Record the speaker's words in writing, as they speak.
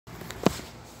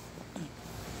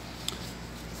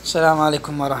السلام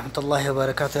عليكم ورحمة الله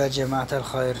وبركاته يا جماعة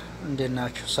الخير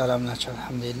እንደናችሁ ሰላም ናችሁ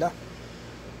አልহামዱሊላህ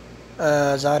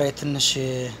ዛሬ ትንሽ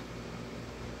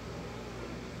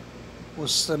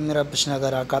ውስጥ የሚረብሽ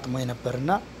ነገር አጋጥሞኝ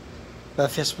ነበርና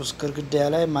በፌስቡክ ግርግዳ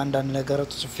ላይ አንዳንድ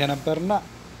ነገሮች ጽፌ ነበርና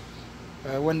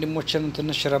ወንድሞቼን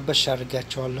ትንሽ ረበሽ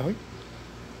አድርጋቸዋለሁኝ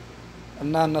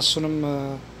እና እነሱንም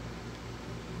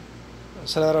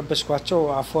ስለረበሽኳቸው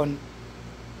አፎን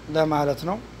ለማለት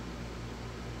ነው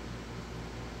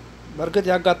በርግጥ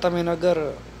ያጋጠመኝ ነገር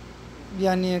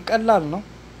ያኔ ቀላል ነው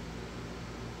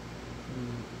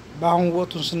ባሁን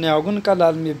ወጡን ስናየው ግን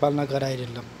ቀላል የሚባል ነገር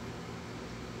አይደለም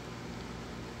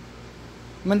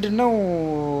ምንድነው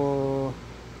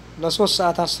ለ3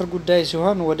 ሰዓት 10 ጉዳይ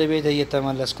ሲሆን ወደ ቤት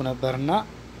እየተመለስኩ ነበርና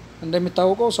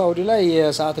እንደሚታወቀው ሳውዲ ላይ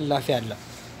የሰዓት እላፊ አለ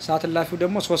ሰዓት እላፊው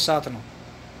ደግሞ 3 ሰዓት ነው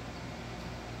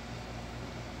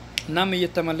እናም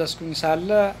እየተመለስኩኝ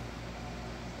ሳለ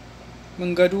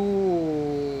መንገዱ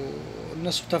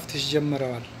እነሱ ተፍትሽ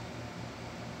ጀምረዋል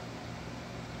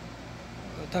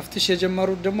ተፍትሽ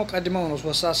የጀመሩት ደግሞ ቀድመው ነው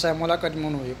 3 ሰዓት ሳይሞላ ቀድመው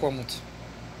ነው የቆሙት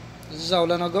እዛው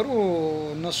ለነገሩ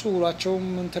እነሱ ሁላቸውም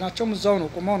እንትናቸውም እዛው ነው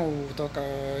ቆመው ነው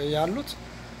ያሉት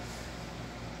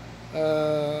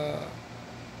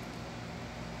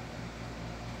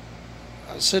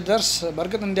ስደርስ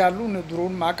በርግጥ እንዲያሉ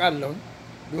ድሮን ማቃለሁ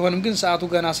ቢሆንም ግን ሰዓቱ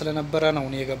ገና ስለነበረ ነው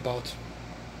የገባሁት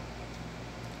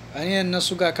እኔ እነሱ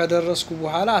ጋር ከደረስኩ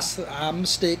በኋላ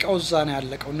 5 ደቂቃው እዛ ነው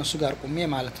ያለቀው እነሱ ጋር ቆሜ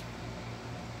ማለት ነው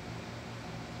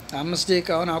 5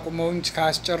 ደቂቃውን አቁመውኝ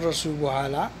ካስጨረሱ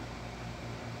በኋላ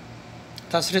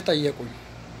ታስሪህ ጠየቁኝ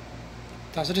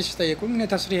እኔ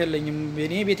ታስሪህ የለኝም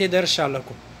እኔ ቤቴ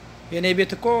ደርሻለሁ የኔ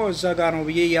ቤት እኮ እዛ ጋር ነው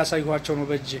ብዬ ያሳዩዋቸው ነው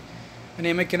በእጄ እኔ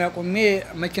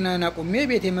መኪናና ቆሜ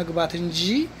ቤቴ መግባት እንጂ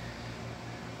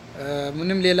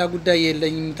ምንም ሌላ ጉዳይ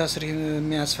የለኝም ታስሪህ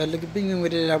የሚያስፈልግብኝ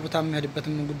ወደ ሌላ ቦታ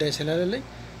መሄድበትም ጉዳይ ስለሌለኝ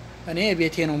እኔ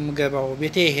ቤቴ ነው የምገባው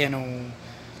ቤቴ ይሄ ነው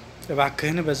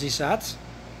እባክህን በዚህ ሰዓት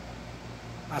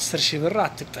 10,000 ብር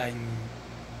አትቅጣኝ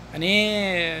እኔ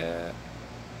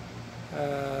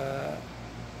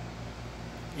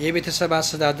የቤተሰብ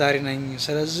አስተዳዳሪ ነኝ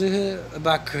ስለዚህ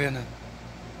እባክህን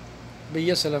ብዬ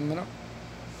ስለምነው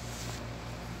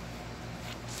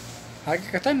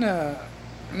ሀቂቀተን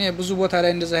እኔ ብዙ ቦታ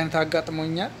ላይ እንደዛ አይነት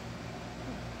አጋጥሞኛል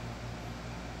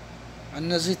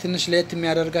እነዚህ ትንሽ ለየት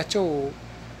የሚያደርጋቸው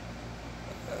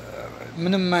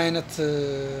ምንም አይነት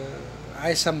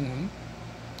አይሰሙም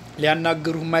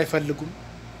ሊያናግሩም አይፈልጉም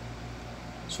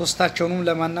ሶስታቸውንም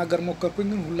ለማናገር ሞከርኩኝ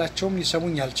ግን ሁላቸውም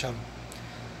ሊሰሙኝ አልቻሉም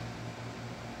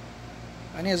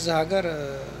እኔ እዛ ሀገር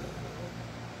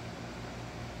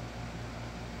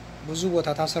ብዙ ቦታ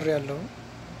ታስሬያለሁ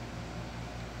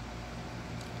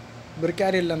ብርቅ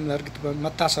አይደለም ለርግጥ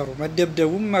መታሰሩ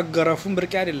መደብደቡም መገረፉም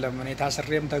ብርቅ አይደለም እኔ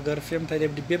ታስሬም ተገርፌም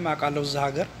ተደብድቤም አቃለው እዛ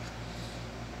ሀገር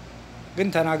ግን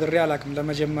ተናግሬ አላቅም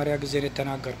ለመጀመሪያ ጊዜ ነው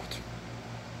ተናገርኩት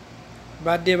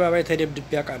በአደባባይ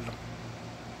ተደብድቤ አቃለው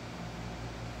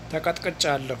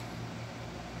ተቀጥቅጫለሁ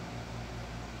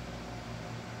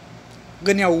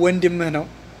ግን ያው ወንድምህ ነው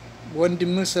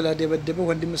ወንድምህ ስለደበደበ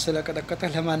ወንድምህ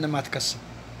ስለቀጠቀጠ ለማንም አትከስም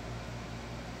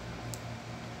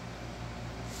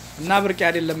እና ብርቅ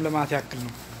አይደለም ለማት ያክል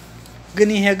ነው ግን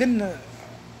ይሄ ግን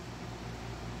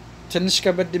ትንሽ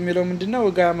ከበድ የሚለው ምንድነው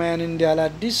ጋማያን እንዲያለ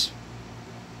አዲስ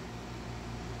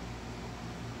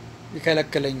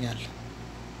ይከለክለኛል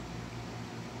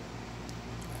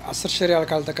 10,000 ሪያል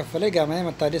ካልተከፈለ ጋማያ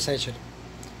መታደስ አይችልም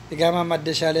የጋማ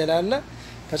ማደሻ ሌላ አለ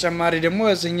ተጨማሪ ደግሞ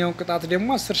እዚህኛው ቅጣት ደግሞ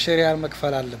 10,000 ሪያል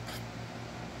መክፈል አለበት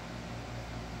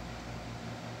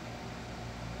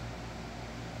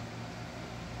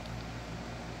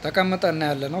ተቀምጠና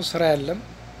ያለ ነው ስራ ያለም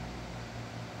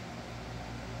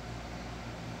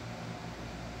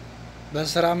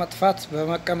በስራ መጥፋት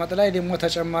በመቀመጥ ላይ ደግሞ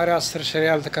ተጨማሪ 10,000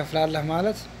 ሪያል ተከፍላለህ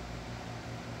ማለት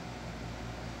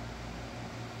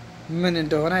ምን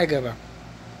እንደሆነ አይገባም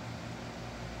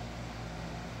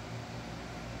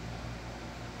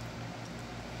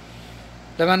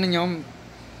ለማንኛውም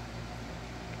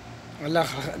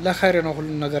ለኸይር ነው ሁሉ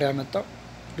ነገር ያመጣው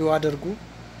ዱዓ አድርጉ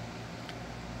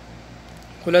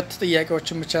ሁለት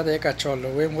ጥያቄዎችን ብቻ ጠይቃቸዋለሁ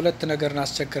ወይም ሁለት ነገር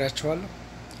እናስቸግራቸዋለሁ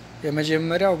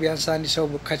የመጀመሪያው ቢያንስ አንድ ሰው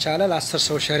ከቻለ ለ10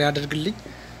 ሰው ሼር ያድርግልኝ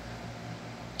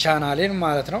ቻናሌን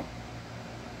ማለት ነው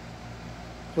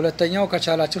ሁለተኛው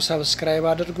ከቻላችሁ ሰብስክራብ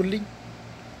አድርጉልኝ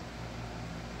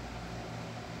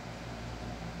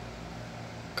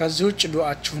ከዚህ ውጭ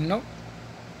ዱዓችሁን ነው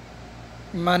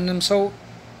ማንንም ሰው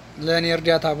ለኔ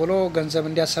እርዳታ ብሎ ገንዘብ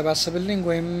እንዲያሰባስብልኝ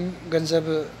ወይም ገንዘብ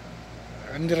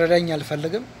እንዲረዳኝ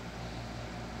አልፈልግም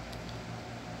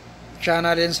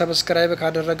ቻናሌን ሰብስክራይብ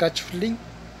ካደረጋችሁልኝ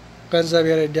ገንዘብ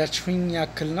የረዳችሁኝ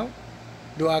ያክል ነው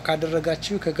ዱዓ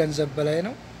ካደረጋችሁ ከገንዘብ በላይ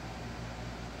ነው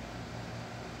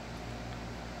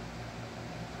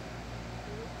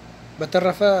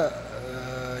በተረፈ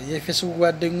የፌስቡክ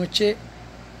ጓደኞቼ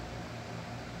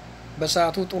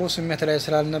በሰዓቱ ጥሩ ስሜት ላይ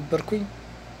ስላልነበርኩኝ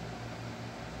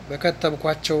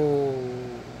በከተብኳቸው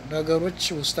ነገሮች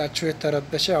ውስጣቸው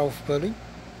የተረበሸ አውፍ በሉኝ።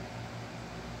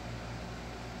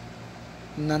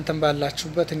 እናንተም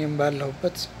ባላችሁበት እኔም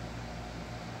ባለሁበት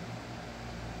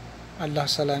አላህ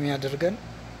ሰላም ያድርገን።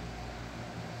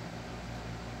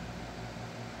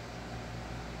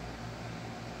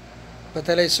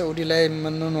 በተለይ ሳዑዲ ላይ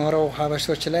የምንኖረው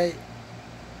ሀበሾች ላይ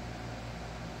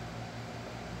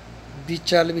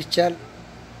ቢቻል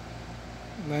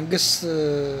መንግስት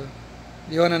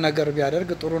የሆነ ነገር ቢያደርግ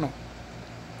ጥሩ ነው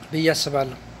ብዬ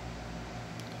አስባለሁ።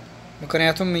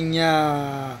 ምክንያቱም እኛ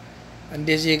እንደ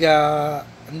ዜጋ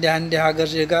እንደ አንድ ሀገር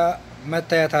ዜጋ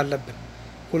መታየት አለብን።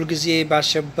 ሁሉ ጊዜ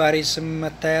በአሸባሪ ስም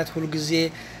መታየት፣ ሁሉ ጊዜ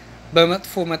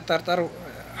በመጥፎ መጠርጠር።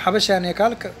 ሀበሻ ነኝ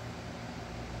ካልክ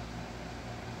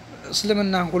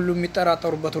እስልምና ሁሉ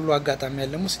የሚጠራጠሩበት ሁሉ አጋጣሚ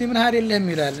ያለ። ሙስሊም ነህ አይደለም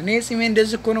ይላል። እኔ ጽሜ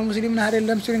እንደዚህ እኮ ነው ሙስሊም ነህ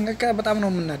አይደለም ሲሉኝ በጣም ነው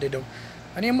የምናደደው።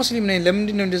 እኔ ሙስሊም ነኝ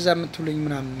ለምንድን ነው እንደዛ የምትሉኝ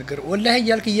ምናምን ነገር ወላሂ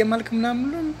እያልክ እየማልክ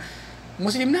ምናምን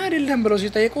ሙስሊም ነህ አይደለም ብለው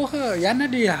ሲጠይቁህ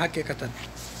ያናድ ሐቂቀተን።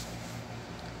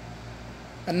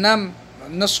 እናም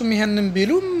እነሱም ይሄንን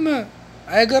ቢሉም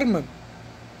አይገርምም።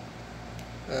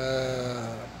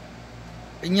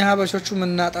 እኛ ሀበሾቹ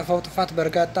የምናጠፋው ጥፋት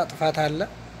በርካታ ጥፋት አለ።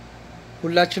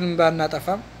 ሁላችንም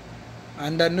ባናጠፋም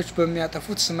አንዳንዶች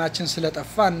በሚያጠፉት ስማችን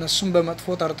ስለጠፋ እነሱም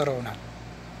በመጥፎ ጠርጥረውናል።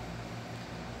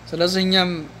 ስለዚህ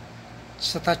እኛም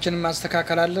ስህተታችንን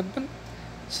ማስተካከል አለብን።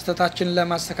 ስህተታችንን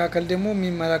ለማስተካከል ደግሞ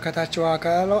የሚመለከታቸው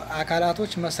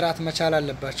አካላቶች መስራት መቻል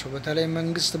አለባቸው። በተለይ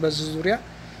መንግስት በዚህ ዙሪያ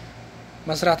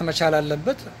መስራት መቻል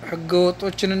አለበት።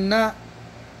 ህገወጦችንና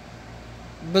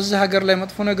በዚህ ሀገር ላይ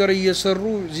መጥፎ ነገር እየሰሩ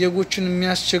ዜጎችን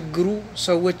የሚያስቸግሩ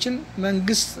ሰዎችን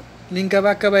መንግስት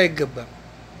ሊንከባከብ አይገባም።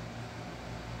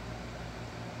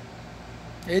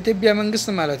 የኢትዮጵያ መንግስት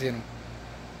ማለት ነው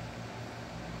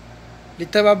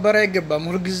ሊተባበር አይገባም።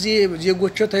 ሁሉ ጊዜ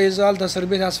ዜጎቹ ተይዘዋል ተስር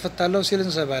ቤት አስፈታለሁ ሲል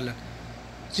እንሰማለን።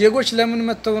 ዜጎች ለምን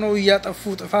መተው ነው እያጠፉ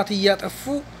ጥፋት እያጠፉ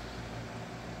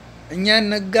እኛ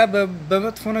ነጋ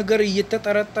በመጥፎ ነገር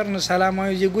እየተጠረጠርን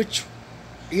ሰላማዊ ዜጎች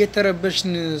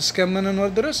እየተረበሽን እስከምንኖር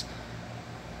ድረስ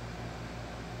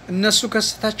እነሱ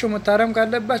ከስታቸው መታረም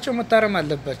ካለባቸው መታረም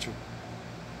አለባቸው።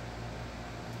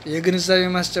 የግንዛቤ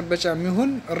ማስጨበጫ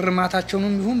የሚሆን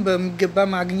እርማታቸውንም ይሁን በሚገባ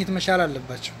ማግኘት መቻል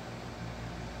አለባቸው።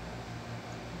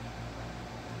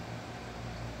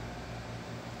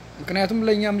 ምክንያቱም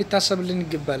ለኛም ሊታሰብልን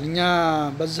ይገባል። እኛ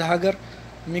በዛ ሀገር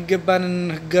የሚገባንን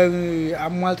ህጋዊ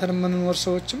አሟልተን የምንኖር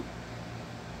ሰዎችም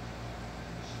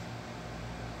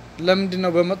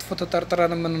ለምንድነው በመጥፎ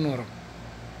ተጠርጥረን የምንኖረው?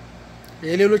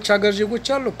 የሌሎች ሀገር ዜጎች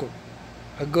አሉ እኮ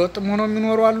ህገወጥም ሆነው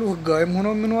የሚኖሩ አሉ፣ ህጋዊም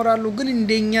ሆነው የሚኖሩ አሉ። ግን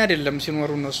እንደኛ አይደለም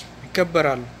ሲኖሩ እነሱ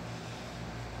ይከበራሉ።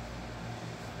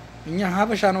 እኛ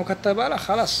ሀበሻ ነው ከተባለ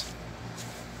خلاص